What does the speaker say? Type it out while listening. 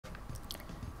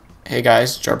Hey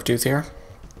guys, Tooth here.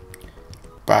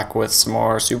 Back with some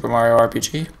more Super Mario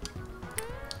RPG.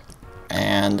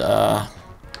 And, oh,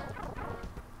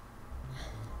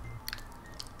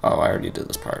 I already did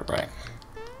this part, right?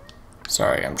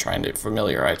 Sorry, I'm trying to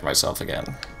familiarize myself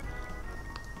again.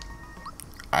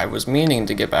 I was meaning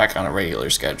to get back on a regular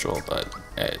schedule, but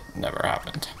it never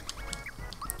happened.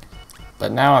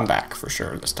 But now I'm back for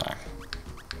sure this time.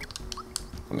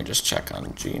 Let me just check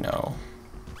on Gino.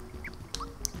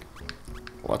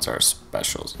 What's our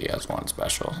specials? He has one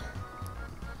special.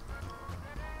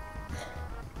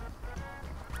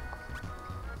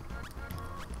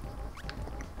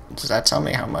 Does that tell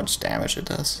me how much damage it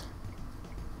does?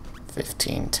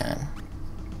 1510.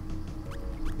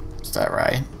 Is that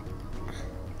right?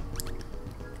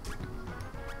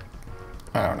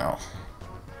 I don't know.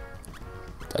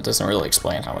 That doesn't really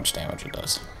explain how much damage it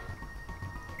does.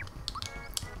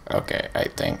 Okay, I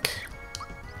think...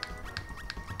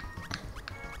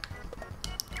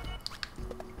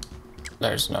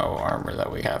 there's no armor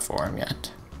that we have for him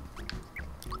yet.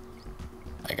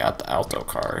 I got the Alto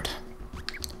card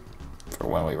for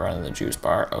when we run in the juice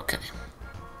bar. Okay.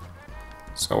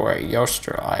 So we're at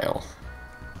Yostra Isle.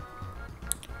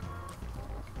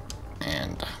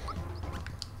 And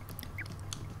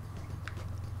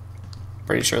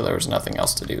pretty sure there was nothing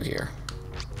else to do here.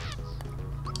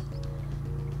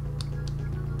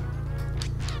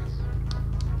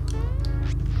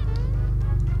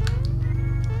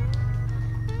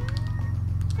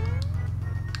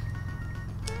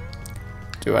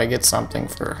 Do I get something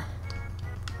for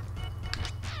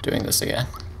doing this again?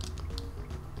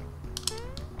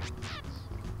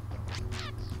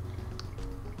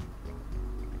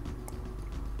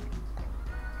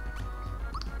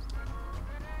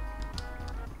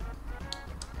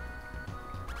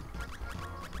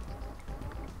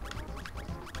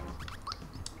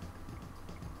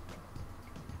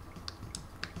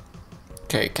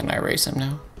 Okay, can I race him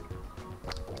now?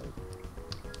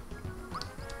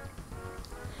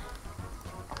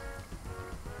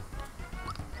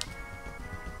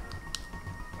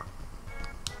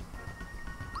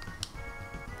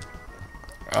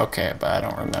 Okay, but I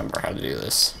don't remember how to do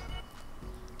this.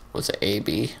 Was it A,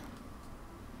 B?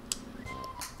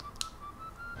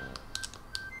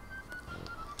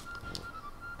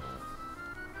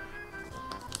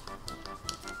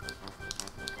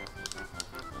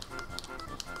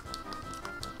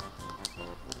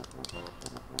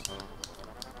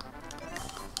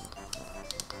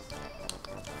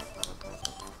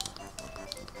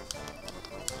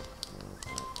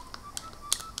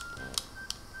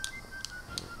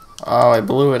 Oh, I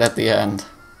blew it at the end.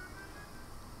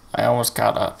 I almost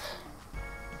caught up.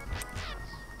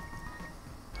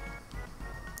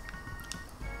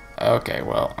 Okay,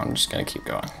 well, I'm just gonna keep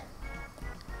going.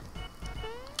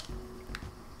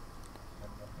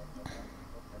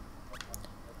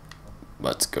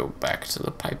 Let's go back to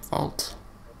the pipe vault.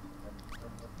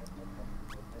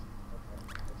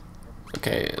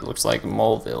 Okay, it looks like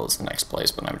Moleville is the next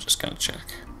place, but I'm just gonna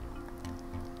check.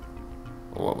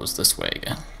 What was this way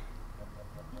again?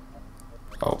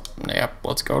 Oh, yep,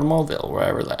 let's go to Moleville,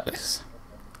 wherever that is.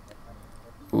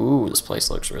 Ooh, this place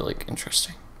looks really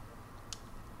interesting.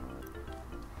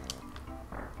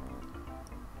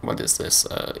 What is this,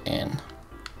 inn?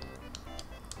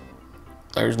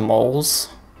 There's moles.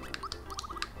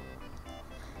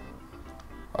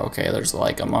 Okay, there's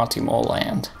like a Monty Mole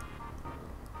land.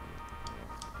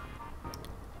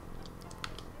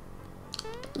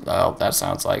 Oh, that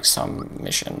sounds like some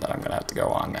mission that I'm gonna have to go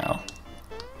on now.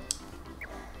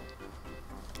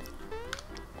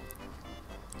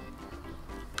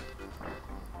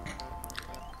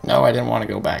 No, I didn't want to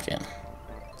go back in.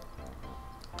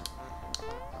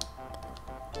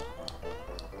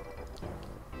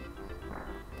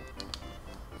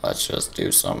 Let's just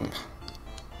do some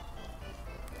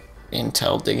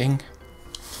intel digging.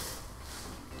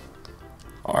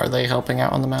 Are they helping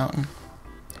out on the mountain?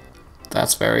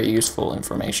 That's very useful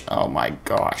information. Oh my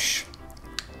gosh.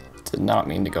 Did not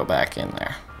mean to go back in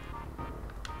there.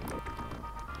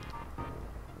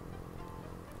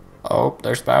 Oh,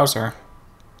 there's Bowser.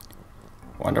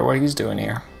 Wonder what he's doing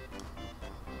here.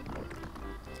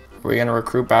 Are we gonna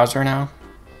recruit Bowser now?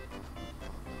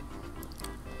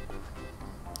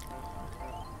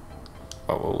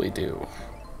 What will we do?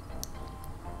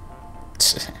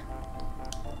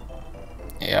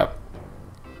 Yep.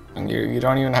 And you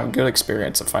don't even have good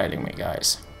experience of fighting me,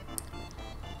 guys.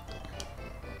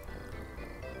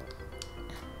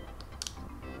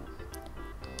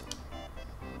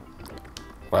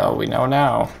 Well, we know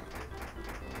now.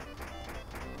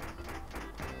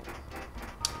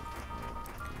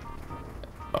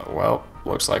 Well,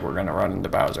 looks like we're gonna run into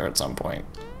Bowser at some point.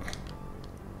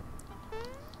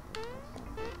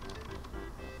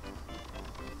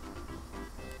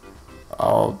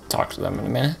 I'll talk to them in a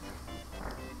minute.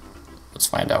 Let's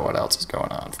find out what else is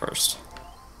going on first.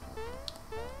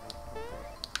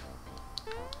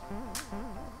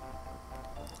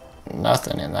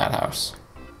 Nothing in that house.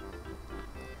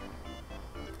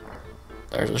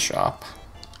 There's a shop.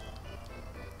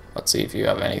 Let's see if you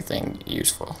have anything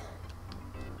useful.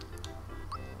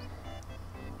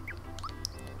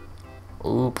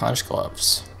 Ooh, punch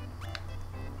gloves.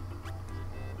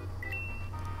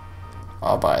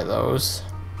 I'll buy those.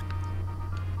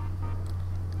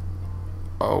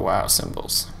 Oh wow,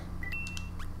 symbols.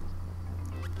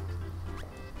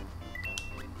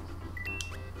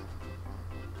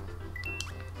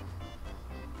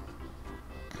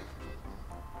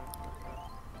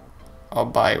 I'll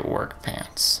buy work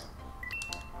pants.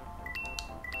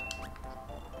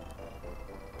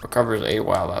 Recovers 8,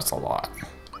 wow, that's a lot.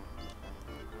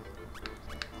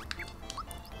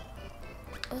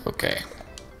 Okay.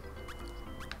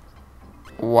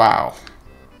 Wow.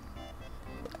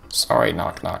 Sorry,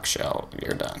 knock knock shell,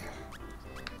 you're done.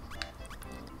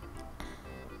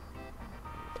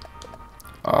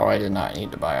 Oh, I did not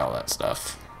need to buy all that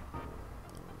stuff.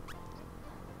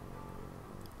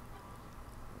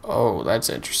 Oh, that's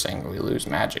interesting. We lose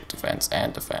magic, defense,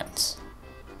 and defense.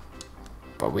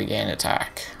 But we gain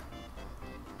attack.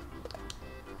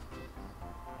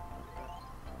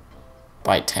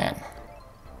 By 10.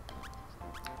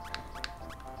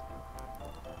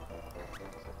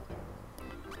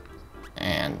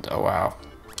 And, oh wow.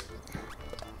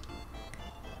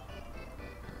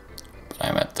 But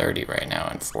I'm at 30 right now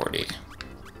and 40.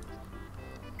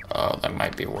 Oh, that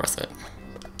might be worth it.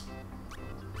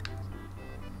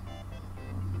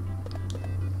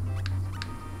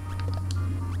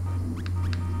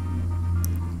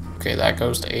 Okay, that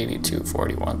goes to 82,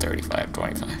 41, 35,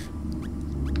 25.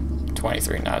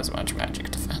 23, not as much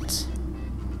magic defense.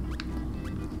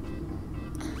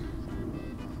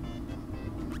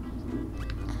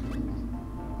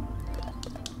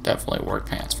 Definitely work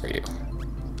pants for you.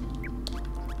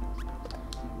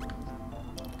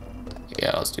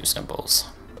 Yeah, let's do symbols.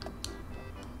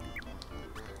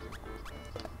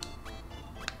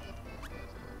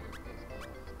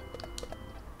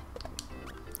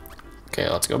 Okay,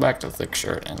 let's go back to thick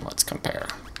shirt and let's compare.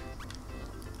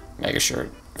 Mega shirt,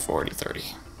 40, 30.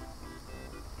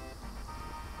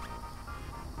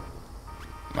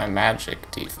 My magic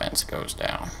defense goes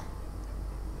down.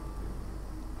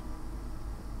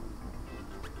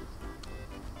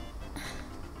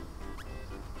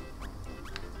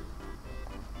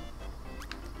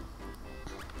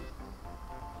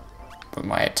 But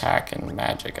my attack and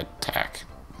magic attack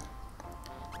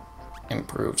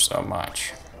improve so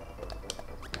much.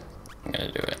 I'm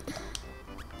gonna do it.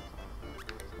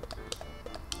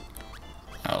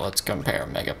 Now let's compare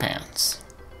Mega Pants.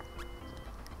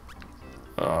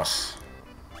 Ugh.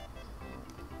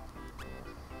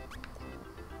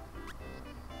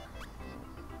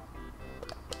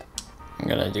 I'm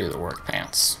gonna do the work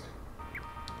pants.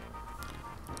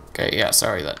 Okay, yeah,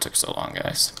 sorry that took so long,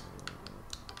 guys.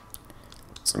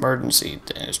 It's emergency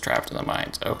is trapped in the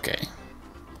mines. Okay.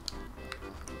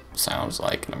 Sounds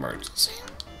like an emergency.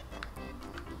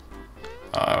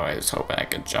 Oh, I was hoping I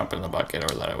could jump in the bucket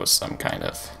or that it was some kind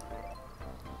of...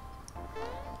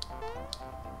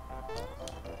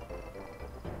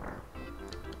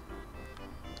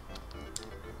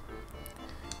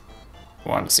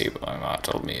 Wanted to see, but my mom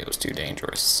told me it was too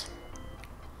dangerous.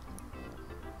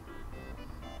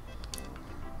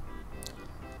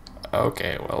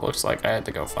 Okay, well, looks like I had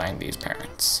to go find these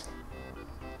parents.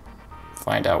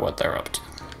 Find out what they're up to.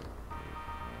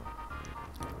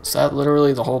 Is that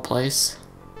literally the whole place?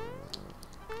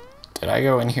 Did I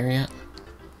go in here yet?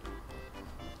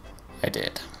 I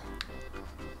did.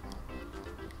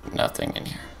 Nothing in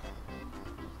here.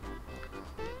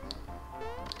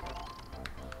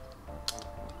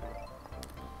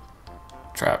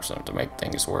 Traps them to make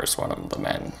things worse. One of the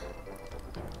men.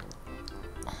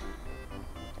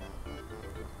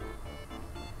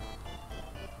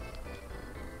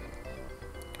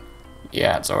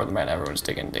 Yeah, it's over the men. Everyone's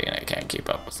digging. I can't keep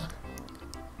up with them.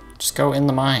 Just go in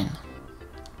the mine.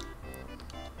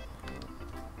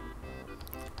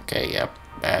 Okay, yep.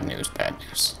 Bad news, bad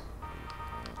news.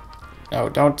 No,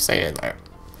 don't say it.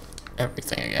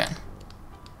 Everything again.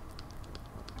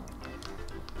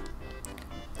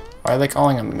 Why are they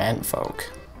calling them men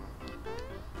folk?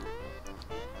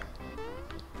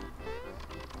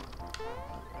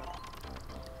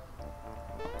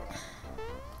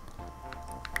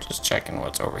 Just checking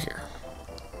what's over here.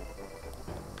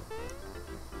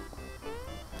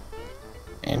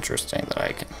 interesting that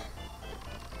I can...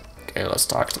 Okay, let's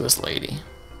talk to this lady.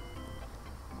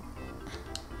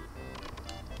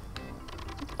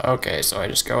 Okay, so I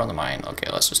just go in the mine. Okay,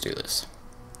 let's just do this.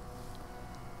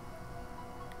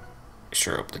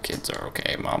 Sure hope the kids are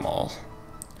okay, Mom.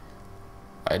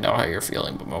 I know how you're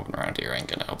feeling, but moving around here ain't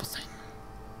gonna help a thing.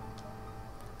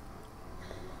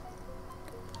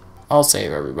 I'll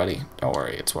save everybody. Don't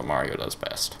worry, it's what Mario does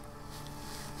best.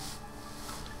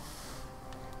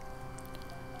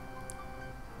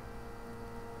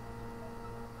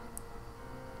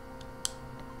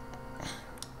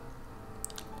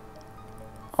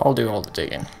 I'll do all the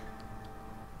digging.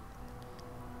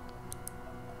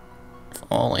 If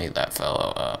only that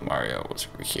fellow Mario was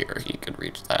here, he could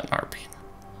reach that in RP.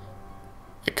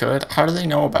 I could? How do they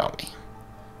know about me?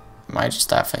 Am I just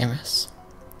that famous?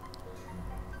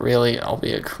 Really? I'll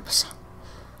be a...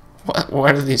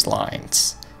 What are these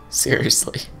lines?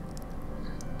 Seriously.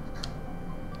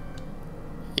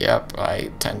 Yep,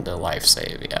 I tend to life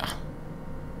save, yeah.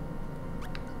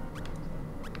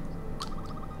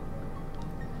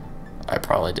 I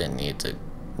probably didn't need to.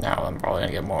 Now I'm probably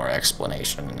gonna get more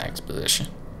explanation and exposition.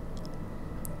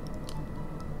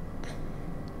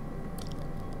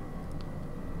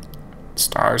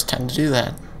 Stars tend to do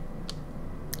that.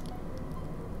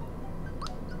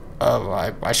 Oh,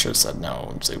 I should have said no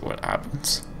and see what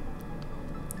happens.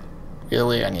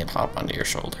 Really, I need to hop onto your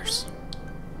shoulders.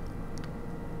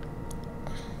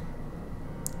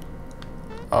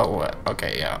 Oh, what?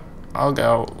 Okay, yeah. I'll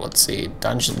go. Let's see.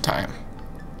 Dungeon time.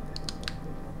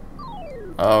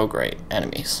 Oh, great.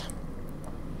 Enemies.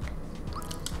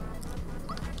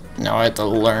 Now I have to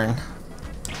learn.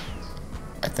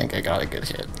 I think I got a good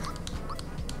hit.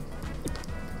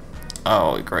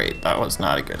 Oh, great. That was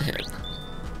not a good hit.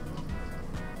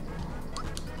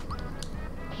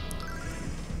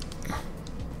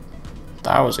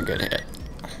 That was a good hit.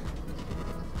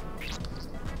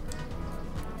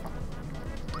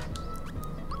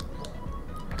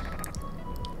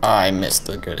 I missed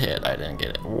the good hit. I didn't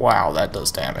get it. Wow, that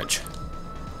does damage.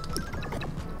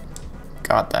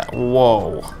 Got that.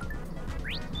 Whoa.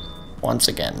 Once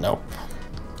again, nope.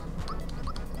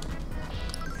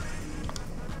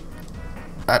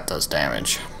 That does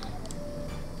damage.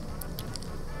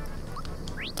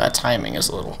 That timing is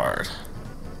a little hard.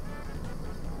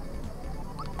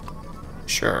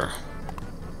 Sure.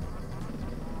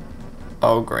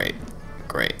 Oh, great.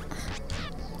 Great.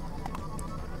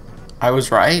 I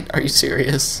was right? Are you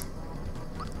serious?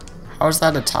 How is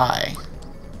that a tie?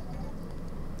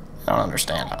 I don't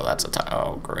understand how that's a tie.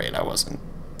 Oh, great. I wasn't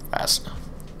fast enough.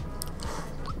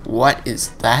 What is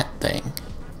that thing?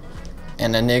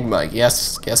 An enigma.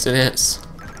 Yes, yes it is.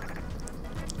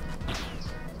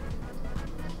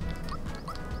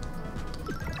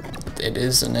 It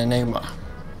is an enigma.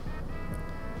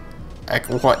 Heck,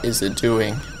 what is it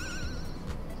doing?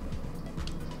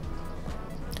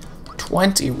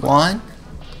 21?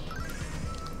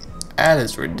 That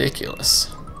is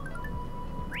ridiculous.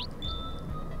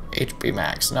 HP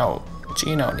max. No,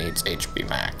 Gino needs HP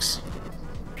max.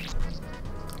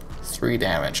 3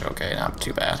 damage. Okay, not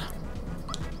too bad.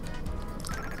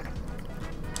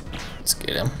 Let's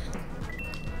get him.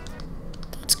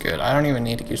 That's good. I don't even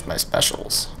need to use my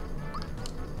specials.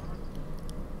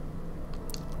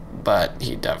 But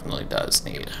he definitely does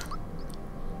need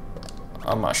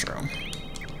a mushroom.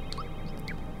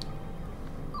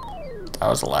 That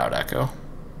was a loud echo.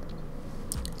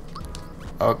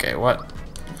 Okay, what?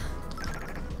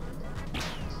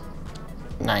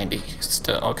 90.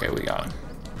 Still, okay, we got him.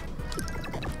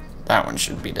 That one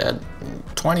should be dead.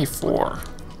 24.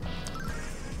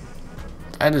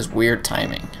 That is weird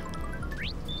timing.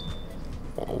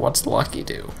 What's Lucky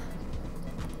do?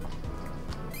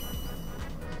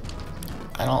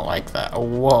 I don't like that. Oh,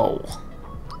 whoa.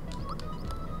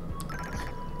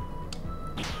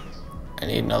 I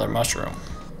need another mushroom.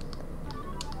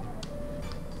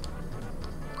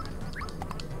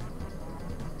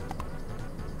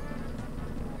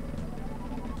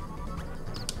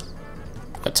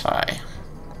 A tie.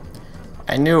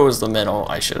 I knew it was the middle.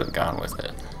 I should have gone with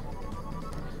it.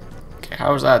 Okay,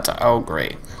 how was that? Oh,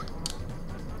 great.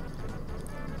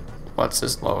 What's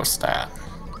his lowest stat?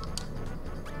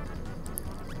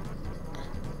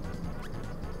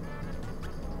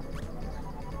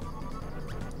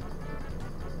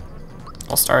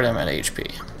 I'll start him at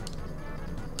HP.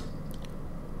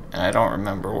 And I don't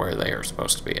remember where they are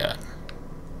supposed to be at.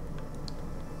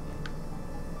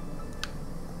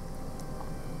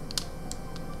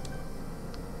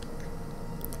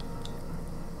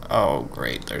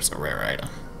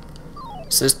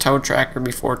 Is this Toad Tracker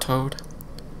before Toad?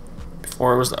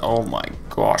 before it was the... Oh my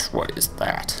gosh, what is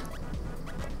that?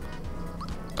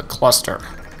 A cluster.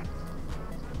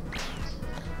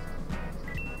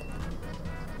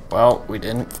 Well, we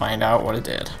didn't find out what it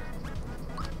did.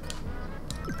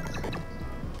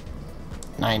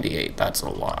 98, that's a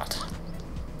lot.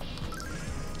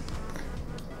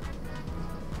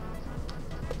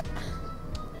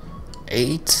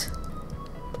 Eight.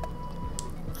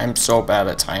 I'm so bad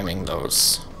at timing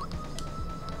those.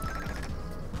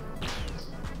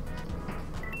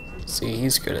 See,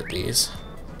 he's good at these.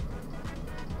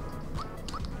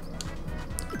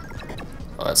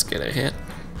 Let's get a hit.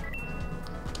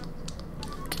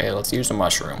 Okay, let's use a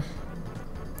mushroom.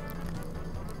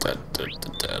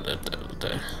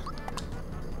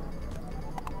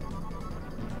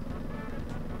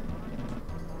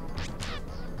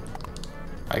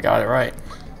 I got it right.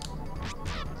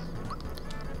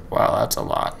 Wow, that's a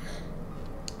lot.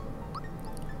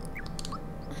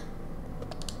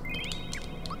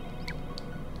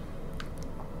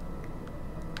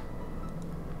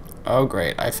 Oh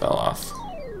great, I fell off.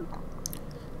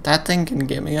 That thing can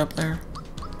get me up there?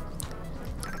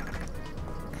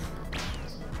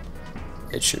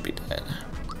 It should be dead.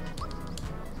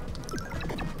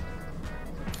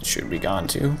 It should be gone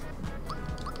too.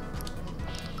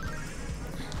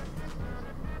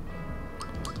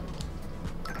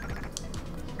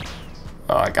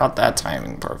 Oh, I got that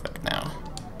timing perfect now.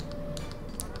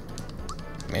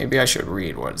 Maybe I should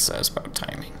read what it says about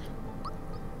timing.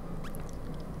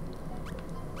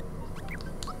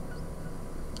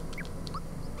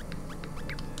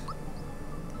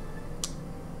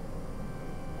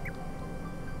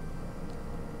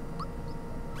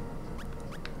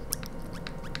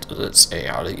 Does it say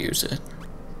how to use it?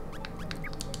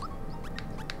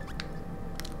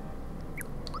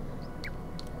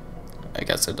 I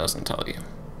guess it doesn't tell you.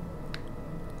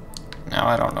 Now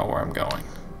I don't know where I'm going.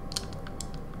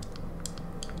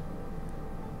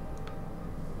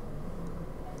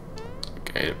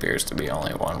 Okay, it appears to be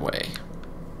only one way.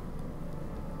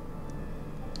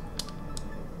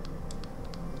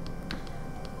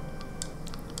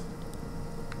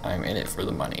 I'm in it for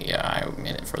the money. Yeah, I'm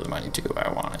in it for the money too.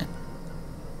 I want it.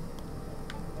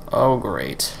 Oh,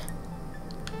 great.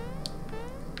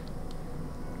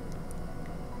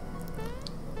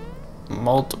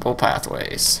 Multiple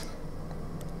pathways.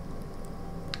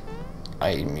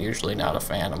 I'm usually not a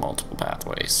fan of multiple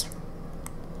pathways.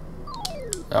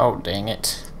 Oh, dang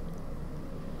it.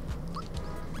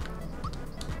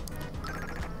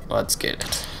 Let's get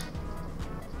it.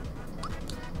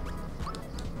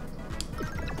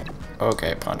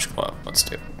 Okay, punch club. Let's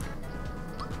do it.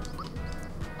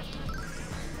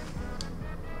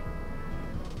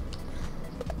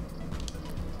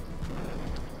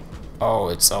 Oh,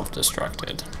 it's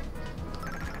self-destructed.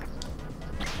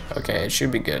 Okay, it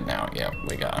should be good now. Yep,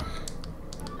 we got him.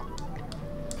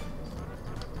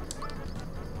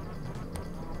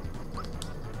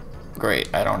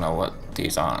 Great, I don't know what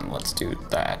these on. Let's do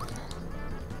that.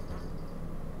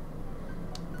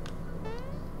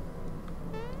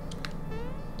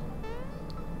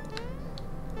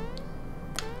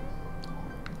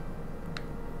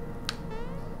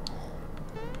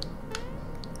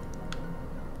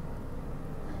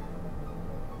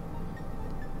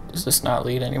 Does this not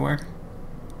lead anywhere?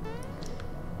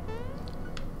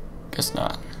 Guess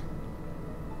not.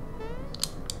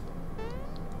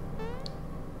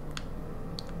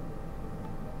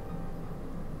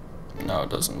 No, it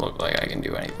doesn't look like I can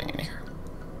do anything in here.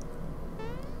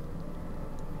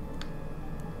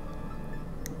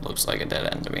 Looks like a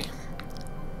dead end to me.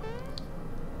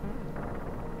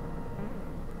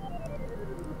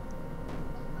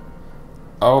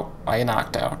 Oh, I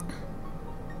knocked out.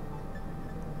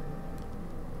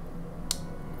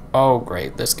 Oh,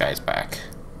 great, this guy's back.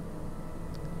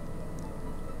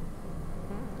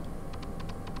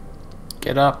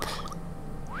 Get up.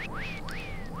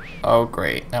 Oh,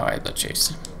 great, now I have to chase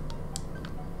him.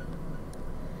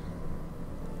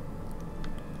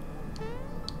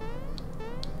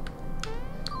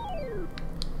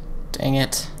 Dang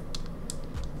it.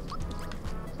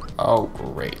 Oh,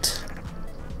 great.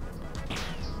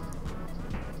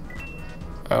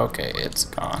 Okay, it's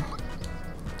gone.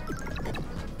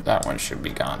 That one should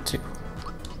be gone too.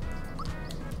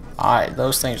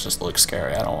 Those things just look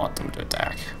scary. I don't want them to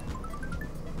attack.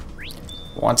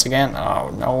 Once again?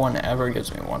 Oh, no one ever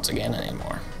gives me once again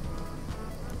anymore.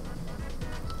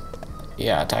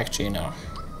 Yeah, attack Gino.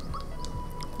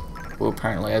 Who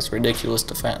apparently has ridiculous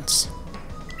defense.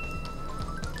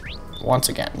 Once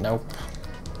again, nope.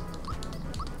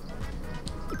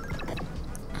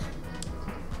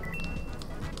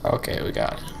 Okay, we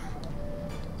got it.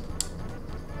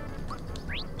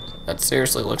 That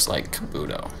seriously looks like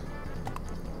Kabuto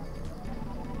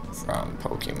from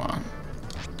Pokemon.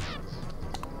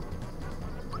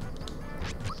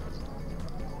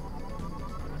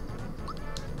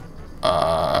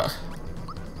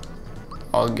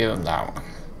 I'll give him that one.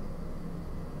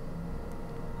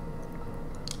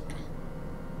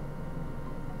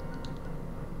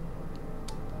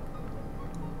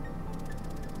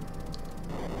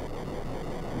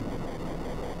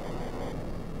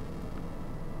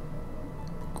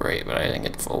 Great, but I didn't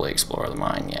get to fully explore the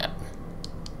mine yet.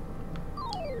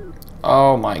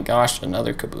 Oh my gosh,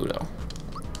 another Kabuto.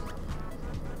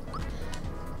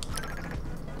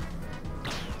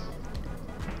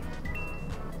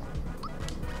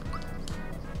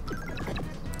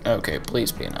 Okay,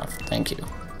 please be enough. Thank you.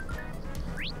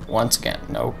 Once again,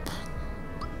 nope.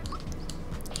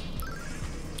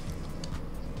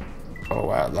 Oh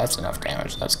wow, that's enough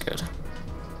damage. That's good.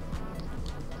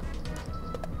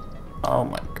 Oh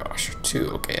my gosh, 2.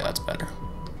 Okay, that's better.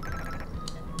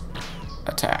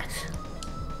 Attack.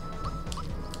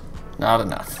 Not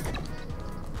enough.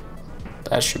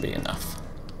 That should be enough.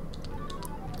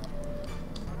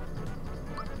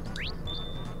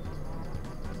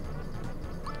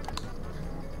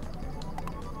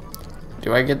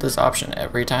 Do I get this option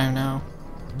every time now?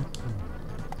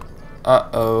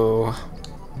 Uh-oh.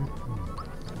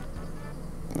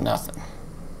 Nothing.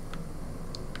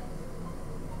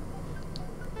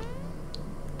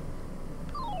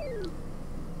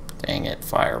 Dang it,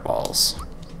 fireballs.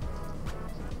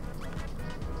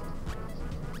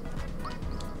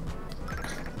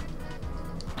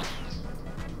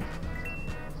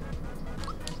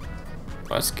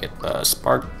 Let's get the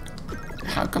spark.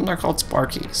 How come they're called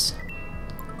Sparkies?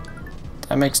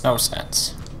 That makes no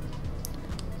sense.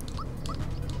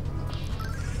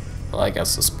 Well, I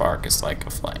guess the spark is like a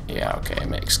flame. Yeah, okay, it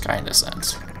makes kind of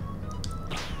sense.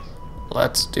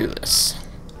 Let's do this.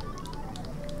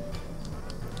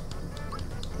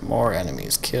 More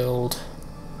enemies killed.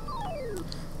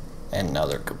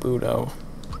 Another Kabuto.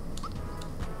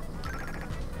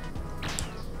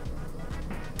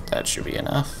 That should be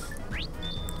enough.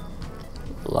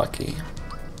 Lucky.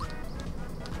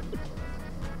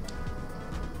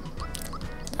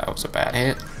 That was a bad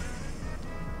hit.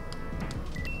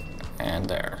 And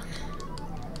there.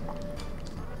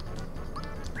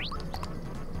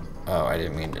 Oh, I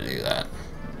didn't mean to do that.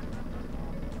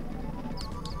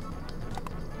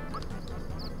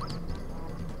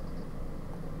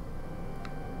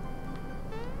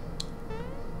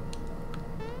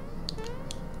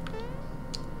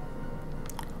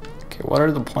 Okay, what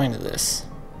are the point of this?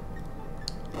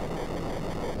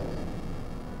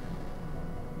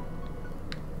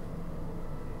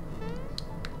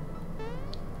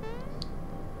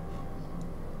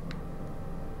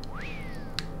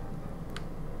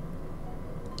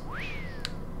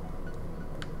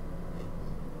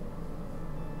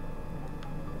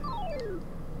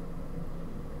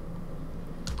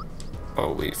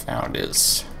 What we found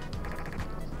is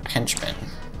henchman.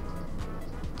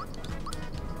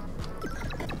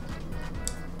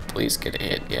 Please get a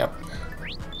hit, yep.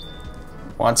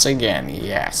 Once again,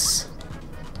 yes.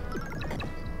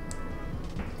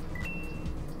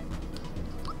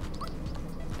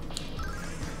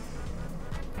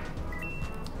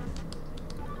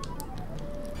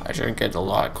 I should get a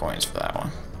lot of coins for that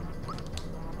one.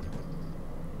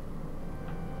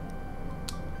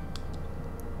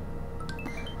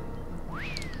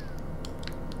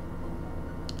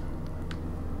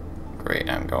 Great,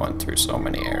 I'm going through so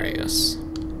many areas.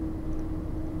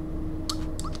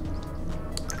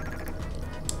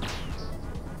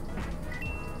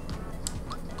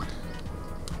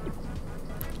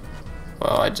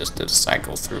 Well, I just did a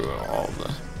cycle through all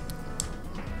the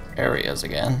areas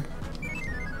again.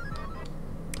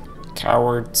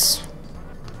 Cowards.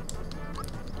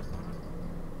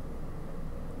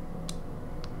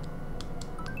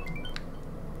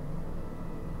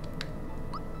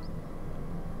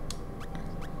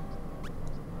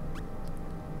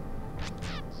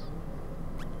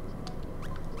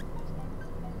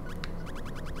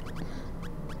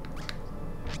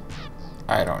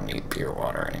 I don't need pure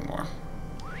water anymore.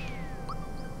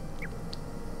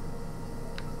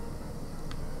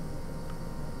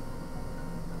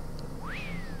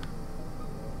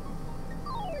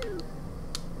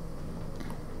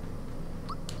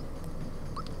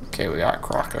 Okay, we got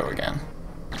Croco again.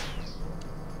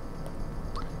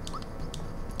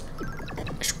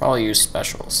 I should probably use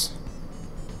specials.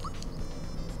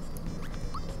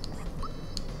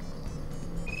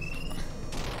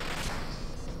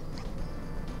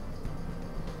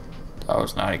 That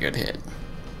was not a good hit.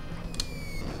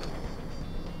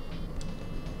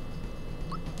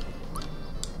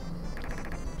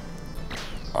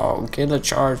 Oh, get a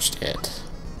charged hit.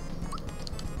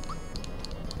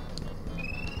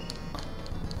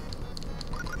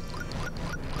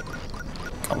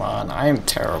 Come on, I am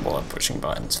terrible at pushing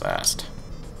buttons fast.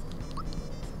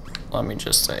 Let me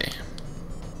just say.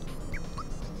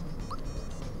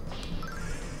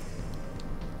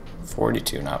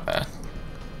 $42, not bad.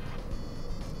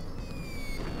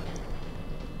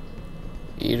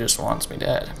 He just wants me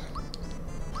dead.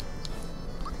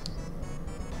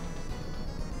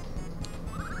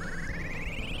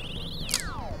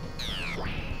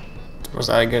 Was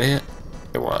that a good hit?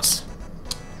 It was.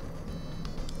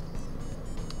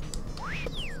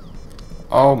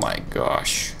 Oh my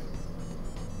gosh.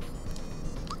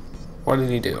 What did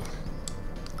he do?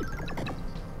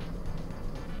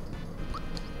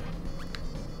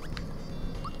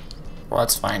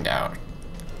 Let's find out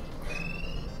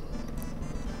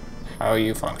how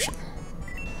you function.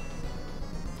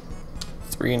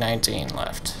 319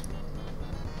 left.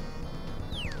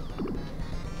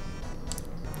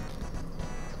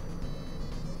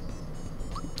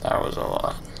 That was a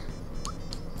lot.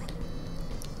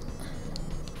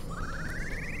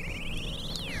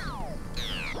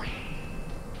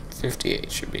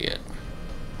 $58 should be it.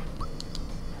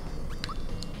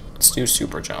 Let's do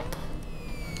super jump.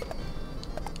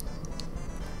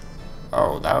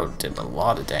 Oh, that did a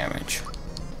lot of damage.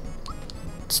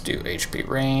 Let's do HP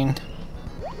rain.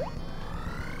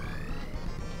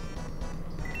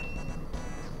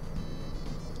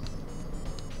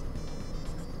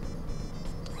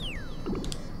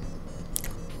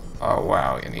 Oh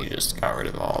wow, and he just got rid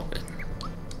of all of it.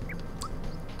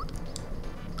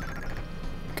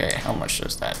 Okay, how much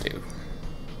does that do?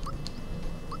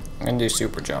 I'm gonna do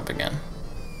super jump again.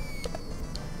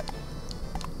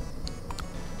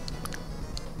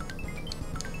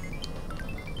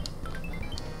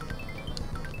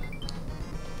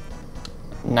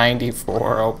 $94,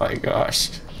 oh my gosh.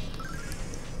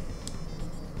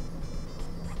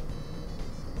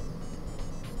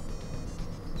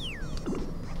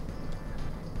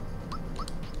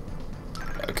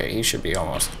 Okay, he should be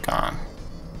almost gone.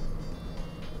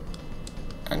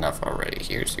 Enough already.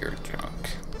 Here's your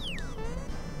junk.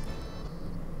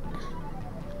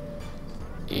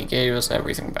 He gave us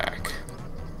everything back.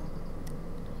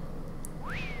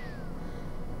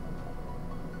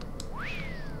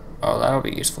 Oh, that'll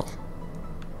be useful.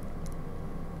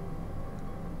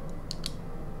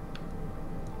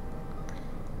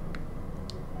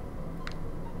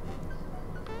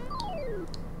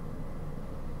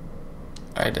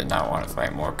 I did not want to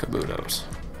fight more Kabutos.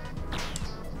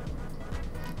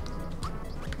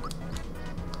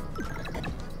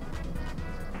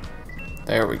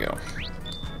 There we go.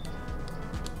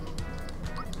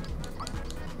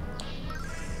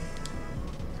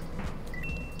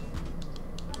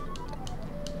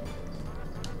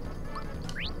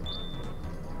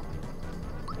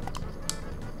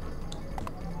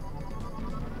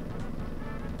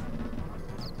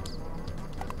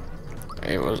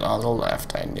 It was on the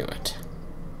left, I knew it.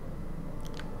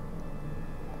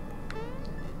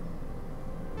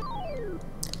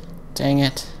 Dang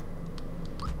it.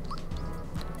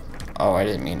 Oh, I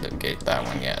didn't mean to get that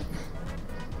one yet.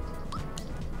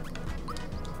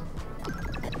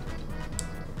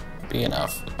 Be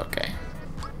enough, okay.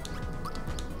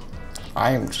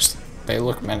 I am just, they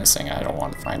look menacing, I don't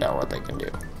want to find out what they can do.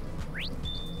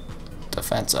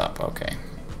 Defense up, okay.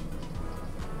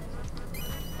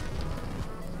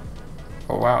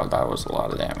 Oh wow, that was a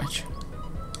lot of damage.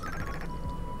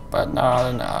 But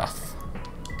not enough.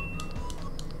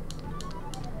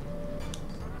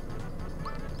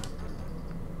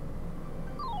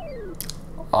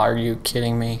 Are you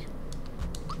kidding me?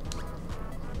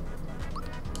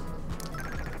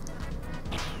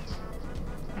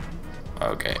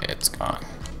 Okay, it's gone.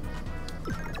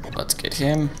 Let's get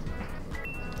him.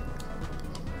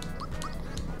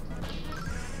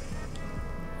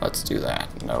 Let's do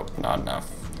that. Nope, not enough.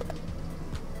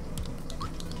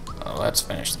 Let's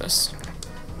finish this.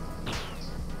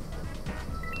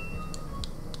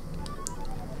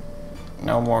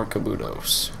 No more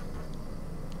Kabutos.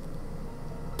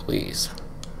 Please.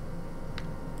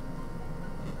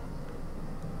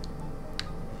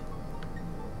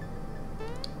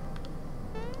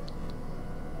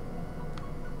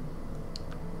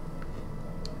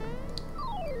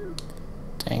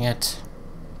 Dang it.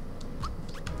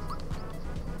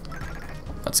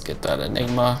 Let's get that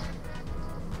Enigma.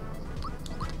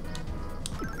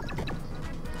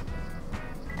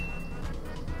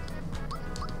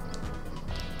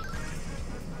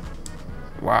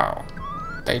 Wow.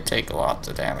 They take a lot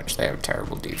of damage. They have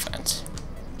terrible defense.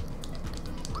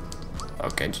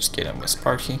 Okay, just get him with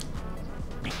Sparky.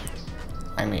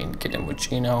 I mean, get him with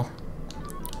Gino.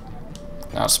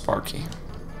 Now Sparky.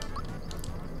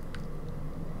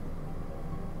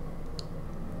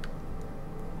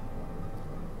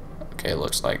 Okay,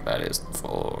 looks like that is the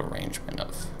full arrangement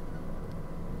of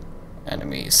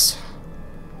enemies.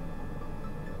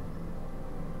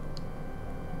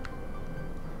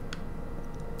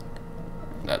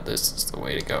 That this is the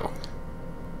way to go.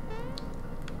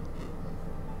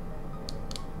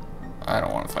 I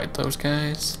don't want to fight those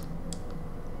guys.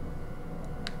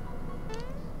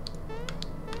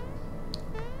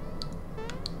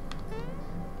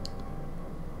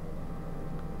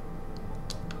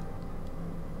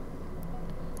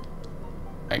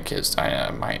 I kissed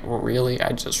dynamite. Well, really?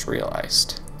 I just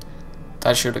realized.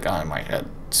 That should have gone in my head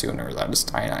sooner. That is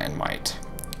dynamite.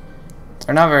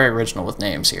 They're not very original with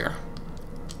names here.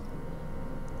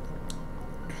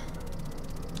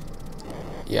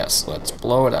 Yes, let's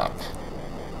blow it up.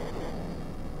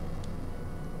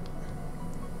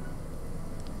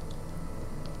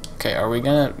 Okay, are we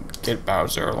gonna get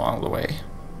Bowser along the way?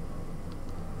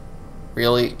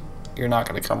 Really? You're not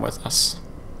gonna come with us?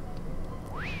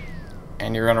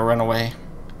 And you're gonna run away?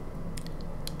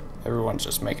 Everyone's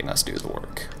just making us do the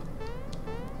work.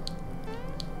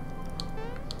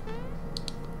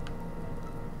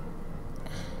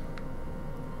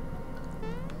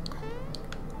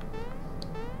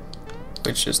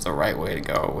 Which is the right way to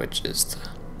go, which is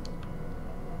the...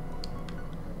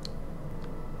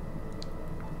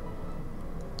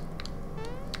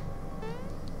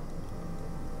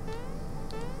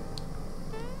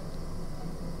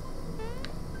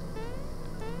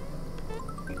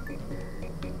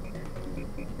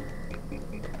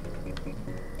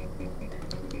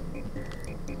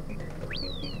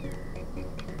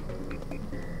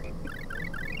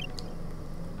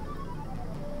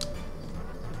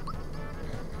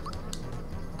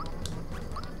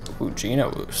 Ooh, Geno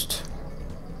boost.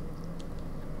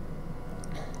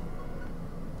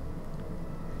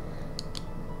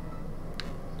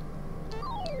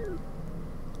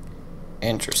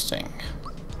 Interesting.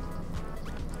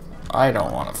 I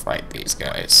don't want to fight these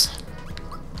guys.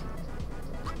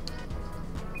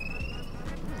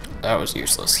 That was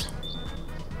useless.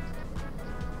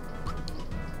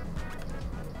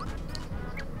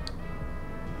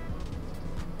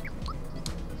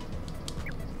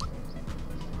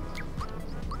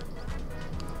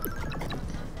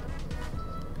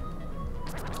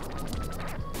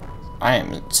 I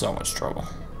am in so much trouble.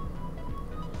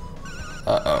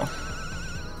 Uh-oh.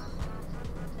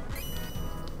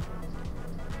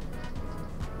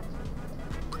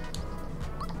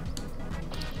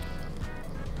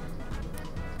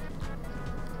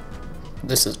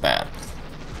 This is bad.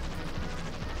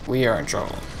 We are in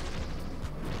trouble.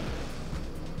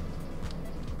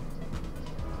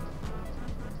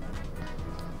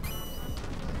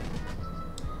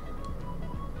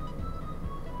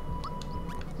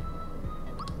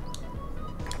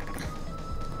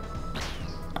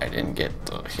 I didn't get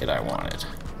the hit I wanted.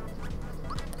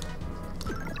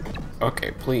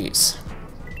 Okay, please.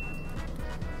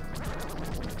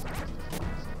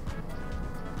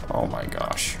 Oh my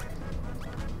gosh.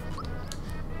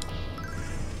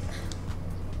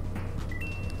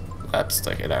 That's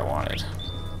the hit I wanted.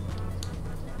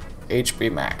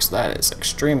 HP max, that is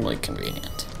extremely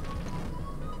convenient.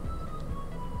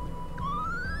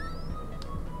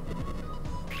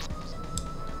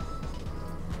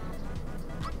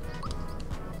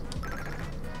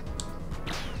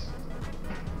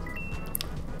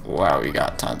 Wow, we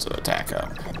got tons of attack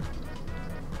up.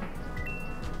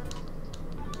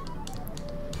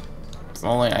 If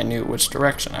only I knew which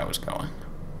direction I was going.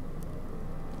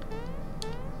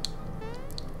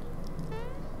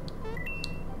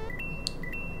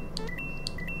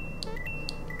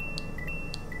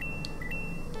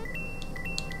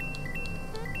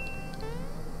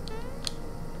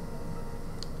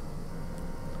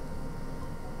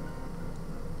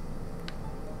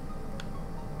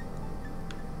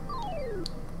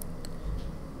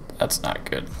 That's not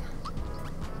good.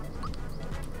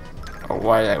 Oh,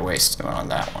 why did I waste him on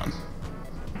that one?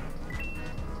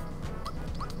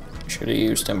 Should have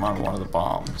used him on one of the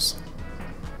bombs.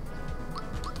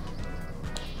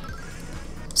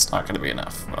 It's not going to be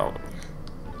enough. Oh,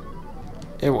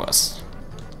 it was.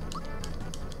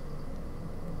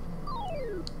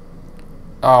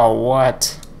 Oh,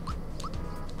 what?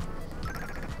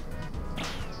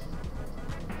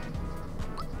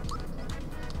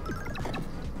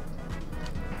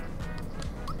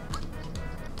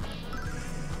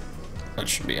 That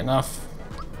should be enough.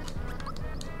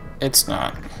 It's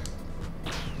not.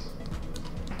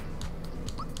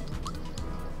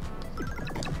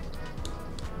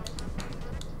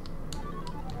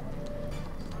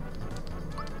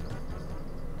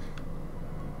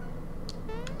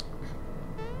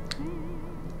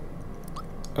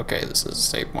 Okay, this is a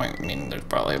save point, meaning there's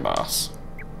probably a boss.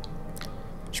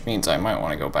 Which means I might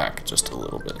want to go back just a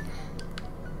little bit.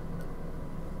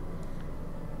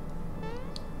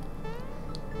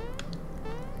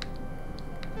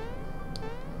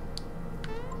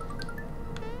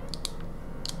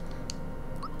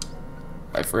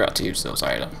 I forgot to use those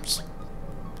items.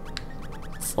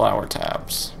 Flower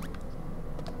tabs.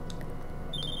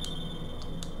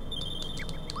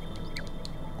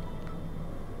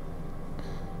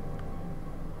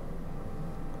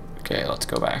 Okay, let's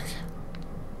go back.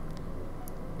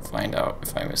 Find out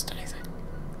if I missed anything.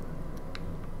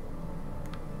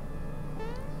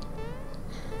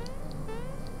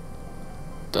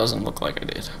 Doesn't look like I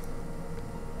did.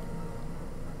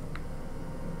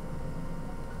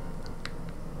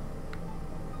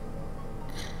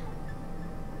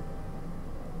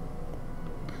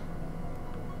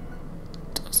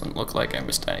 Doesn't look like I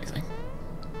missed anything.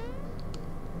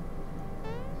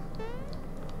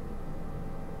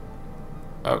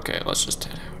 Okay, let's just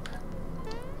head out.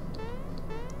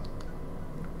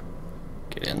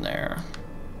 Get in there.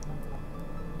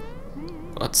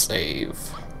 Let's save.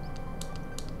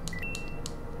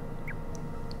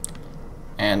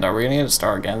 And are we gonna get to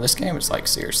start again? This game is like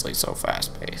seriously so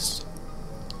fast paced.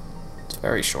 It's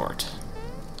very short.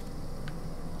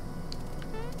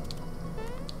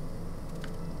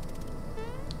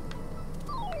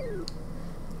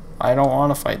 I don't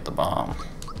want to fight the bomb.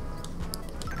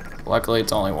 Luckily,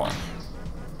 it's only one.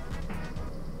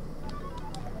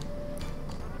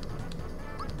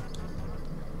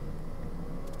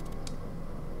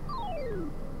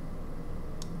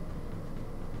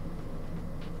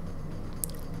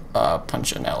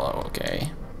 Punchinello,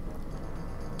 okay.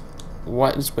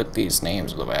 What is with these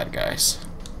names of the bad guys?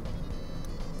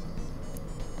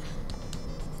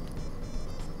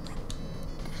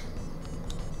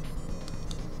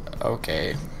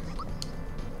 Okay.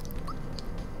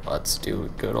 Let's do a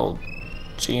good old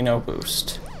Geno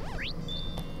boost.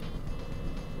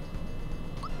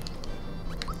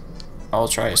 I'll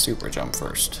try a super jump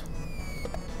first.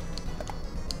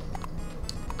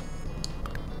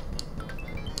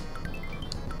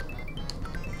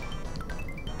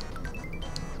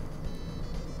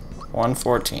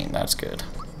 $114, that's good.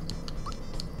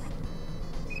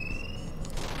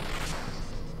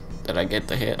 Did I get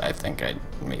the hit? I think I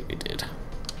maybe did.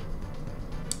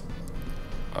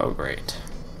 Oh, great.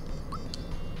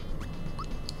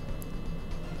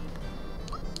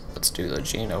 Let's do the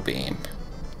Geno beam.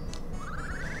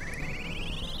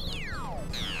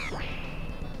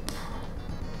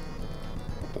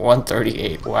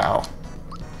 $138, wow.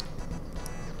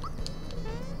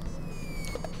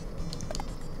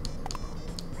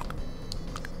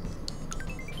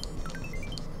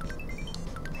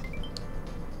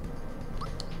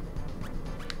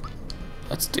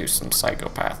 Let's do some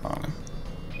psychopath on him.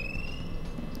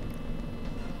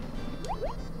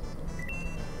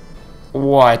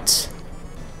 What?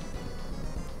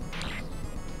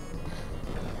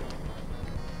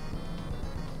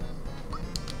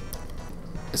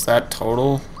 Is that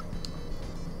total?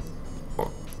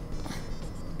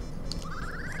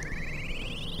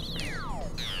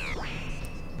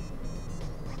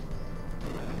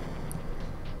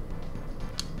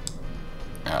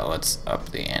 Now let's up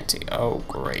the ante. Oh,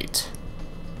 great.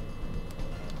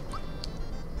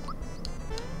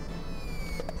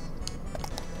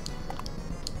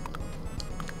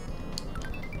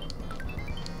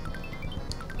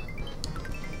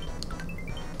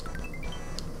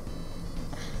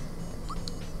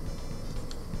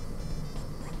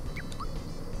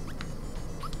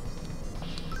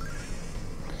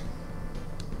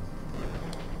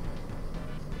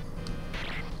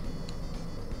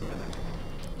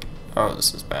 Oh,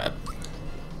 this is bad.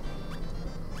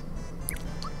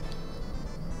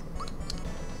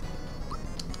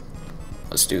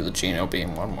 Let's do the Geno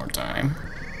beam one more time.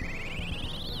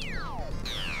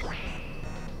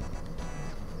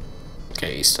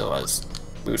 Okay, he still has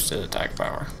boosted attack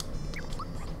power.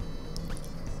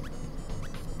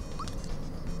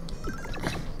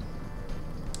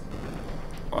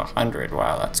 Well, 100,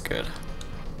 wow, that's good.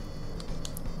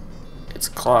 It's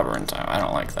clobbering time, I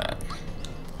don't like that.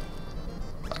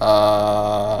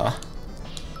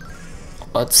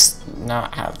 Let's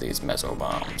not have these meso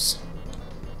bombs.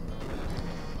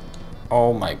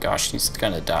 Oh my gosh, he's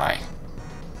gonna die.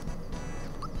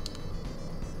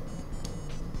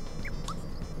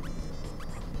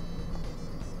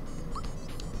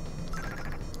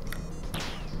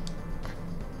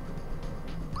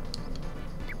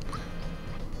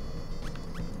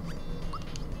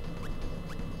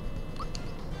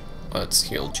 Let's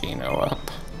heal Geno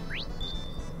up.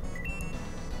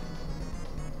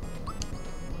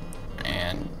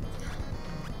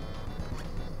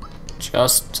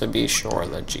 Just to be sure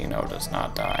that Gino does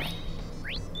not die.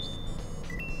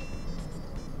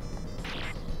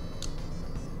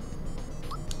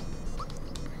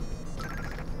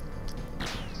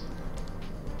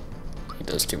 He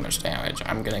does too much damage.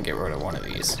 I'm gonna get rid of one of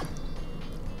these.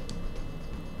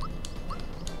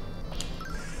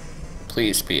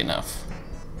 Please be enough.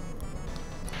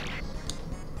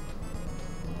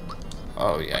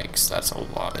 Oh yikes, that's a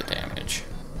lot of damage.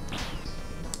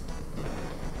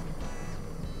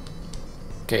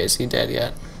 Okay, is he dead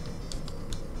yet?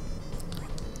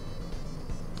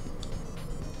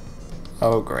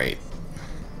 Oh great.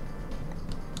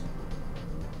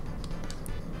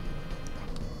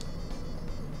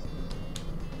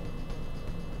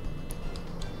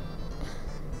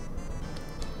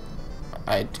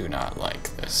 I do not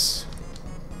like this.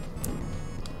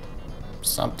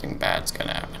 Something bad's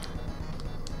gonna happen.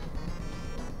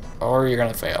 Or you're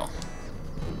gonna fail.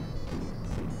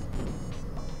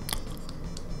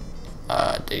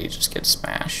 Did he just get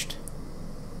smashed?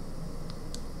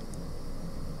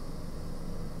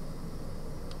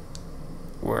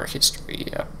 War history,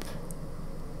 yep.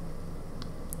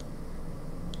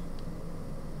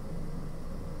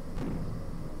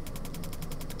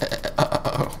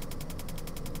 Uh-oh.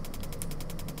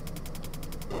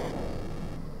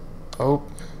 Oh.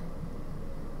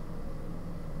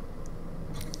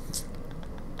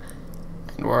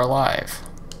 And we're alive.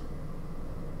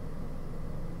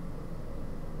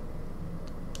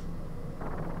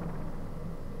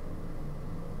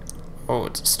 Oh,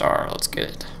 it's a star. Let's get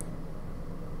it.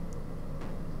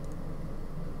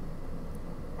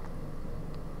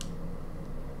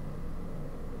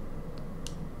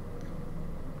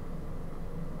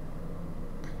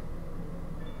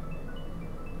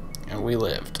 And we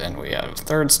lived, and we have a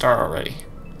third star already.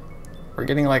 We're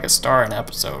getting like a star an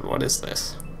episode. What is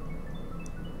this?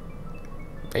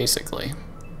 Basically.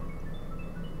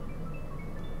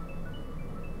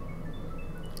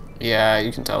 Yeah,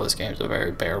 you can tell this game's a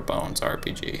very bare bones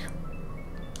RPG.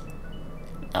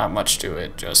 Not much to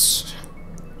it, just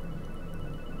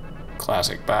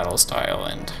classic battle style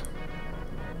and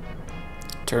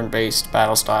turn-based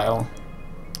battle style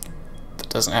that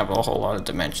doesn't have a whole lot of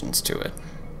dimensions to it.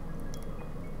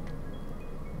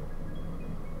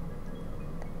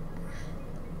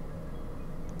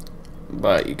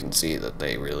 But you can see that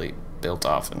they really built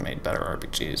off and made better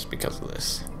RPGs because of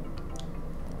this.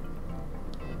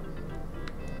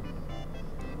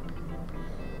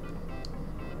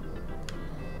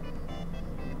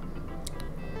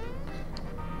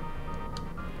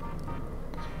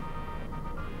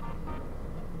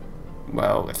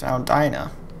 Well, we found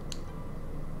Dinah.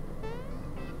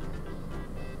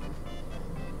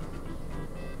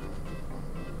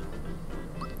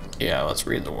 Yeah, let's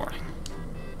read the warning.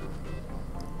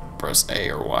 Press A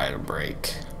or Y to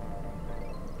break.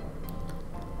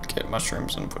 Get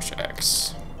mushrooms and push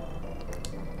X.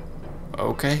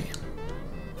 Okay.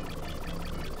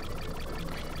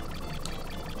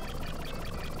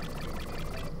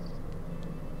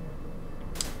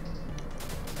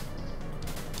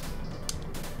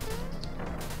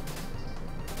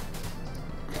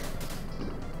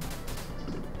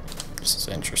 This is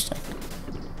interesting.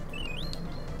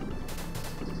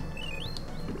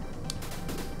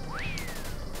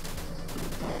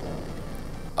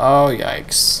 Oh,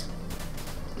 yikes.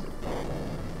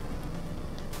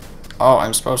 Oh,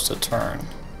 I'm supposed to turn.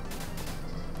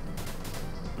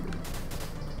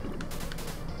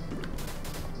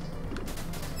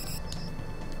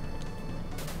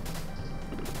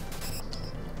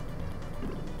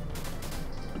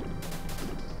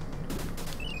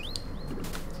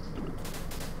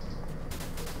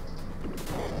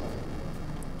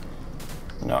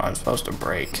 No, I'm supposed to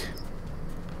break.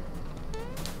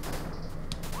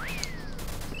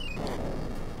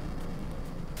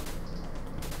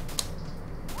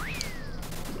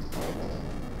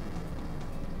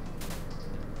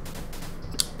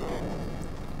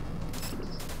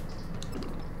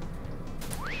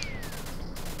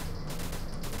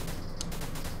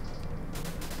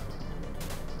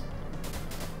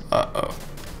 Uh-oh.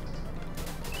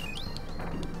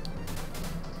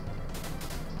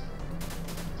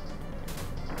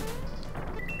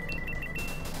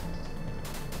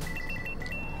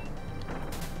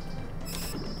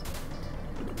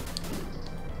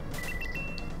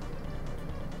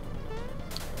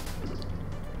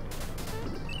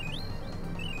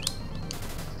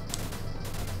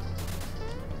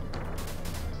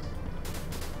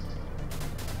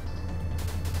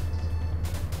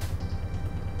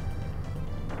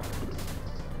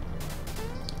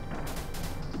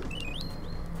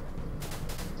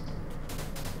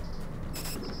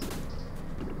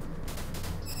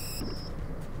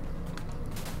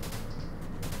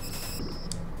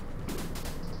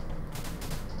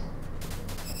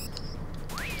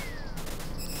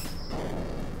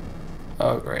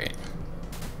 Oh, great.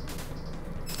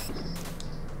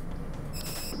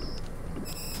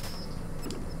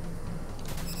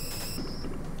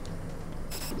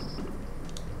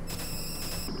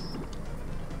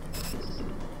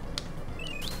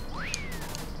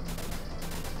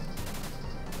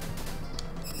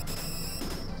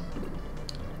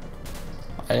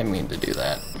 I didn't mean to do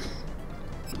that.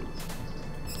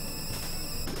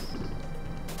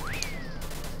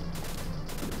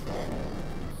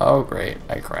 Oh great,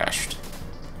 I crashed.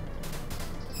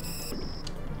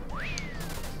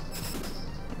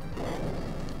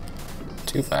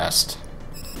 Too fast.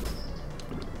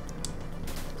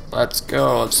 Let's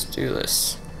go, let's do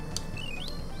this.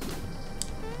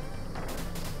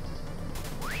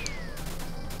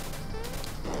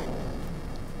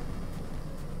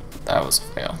 That was a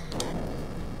fail.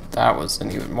 That was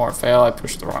an even more fail. I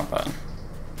pushed the wrong button.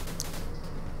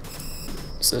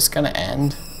 Is this gonna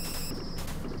end?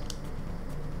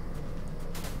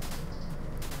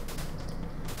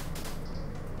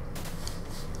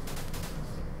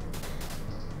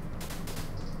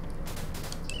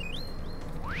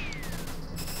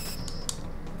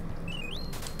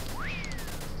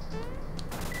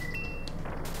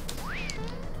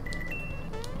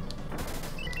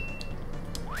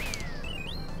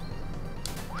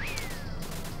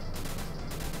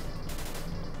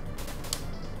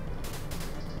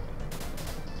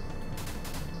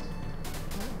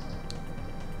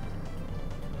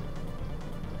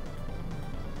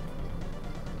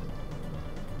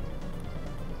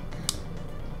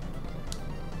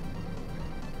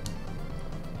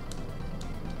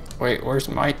 Wait, where's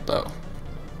Mike though?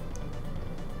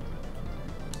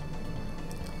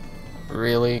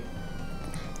 Really?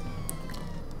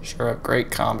 Sure have great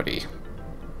comedy.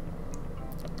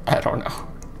 I don't know.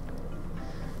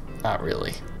 Not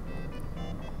really.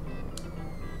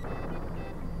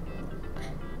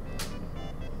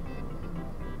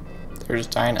 There's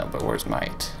Dinah, but where's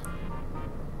Mike?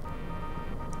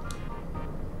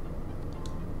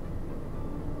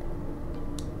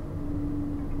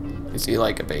 Is he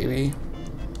like a baby?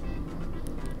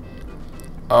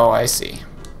 Oh, I see.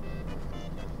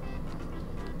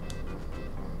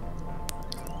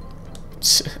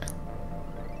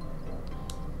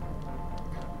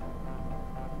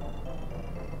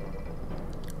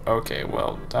 Okay,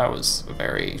 well, that was a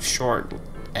very short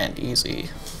and easy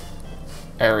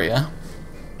area.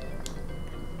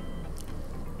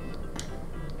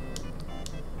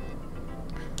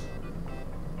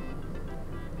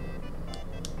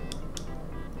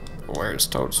 Where's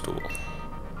Toadstool?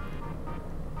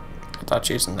 I thought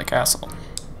she's in the castle.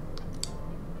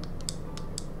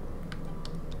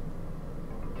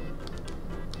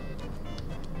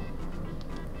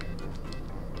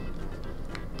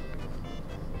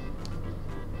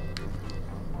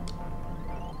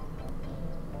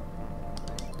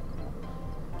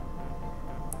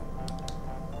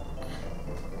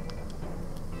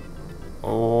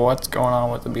 What's going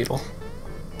on with the beetle?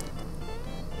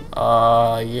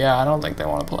 Yeah, I don't think they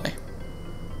want to play.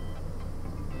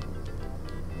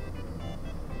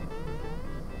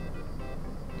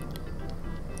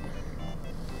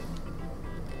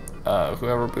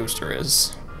 Whoever Booster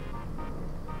is.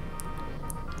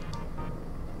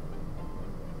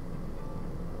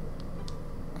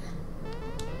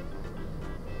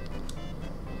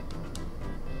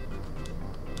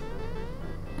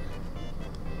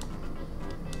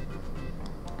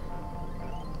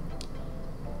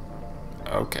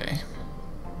 Okay.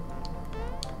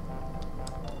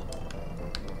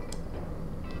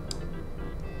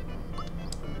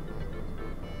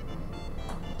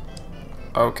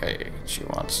 Okay, she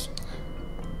wants...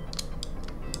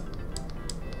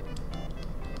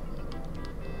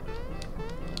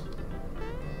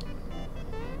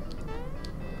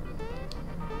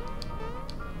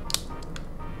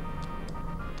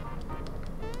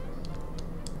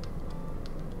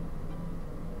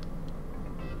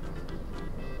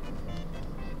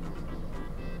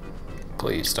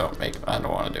 Please don't make... I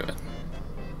don't want to do it.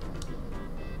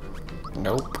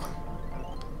 Nope.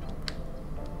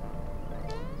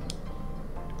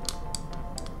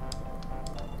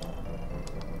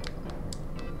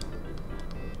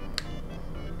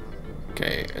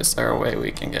 Okay, is there a way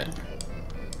we can get...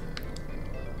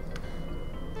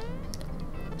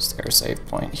 Is there a save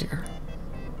point here?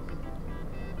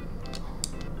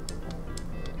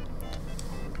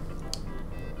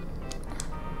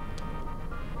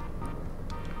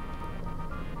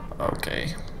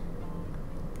 Okay.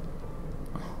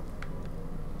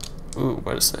 Ooh,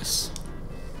 what is this?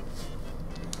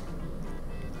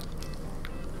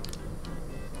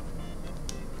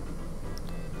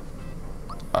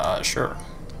 Sure.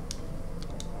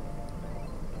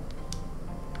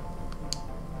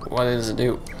 What does it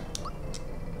do?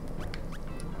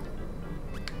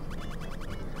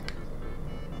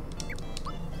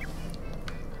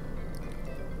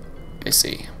 I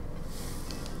see.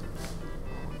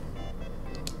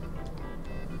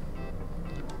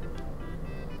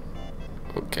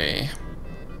 Okay.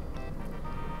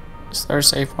 Is there a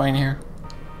save point here?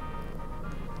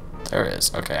 There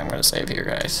is. Okay, I'm gonna save here,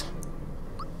 guys.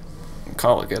 And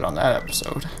call it good on that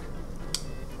episode.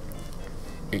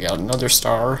 We got another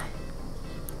star.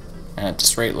 And at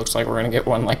this rate, looks like we're gonna get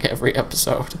one like every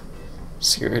episode.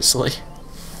 Seriously.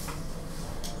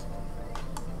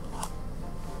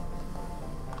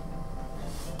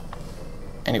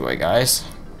 Anyway, guys.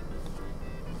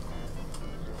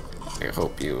 I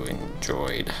hope you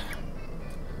enjoyed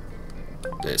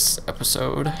this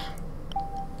episode.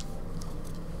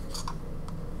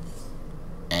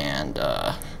 And,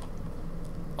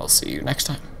 I'll see you next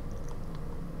time.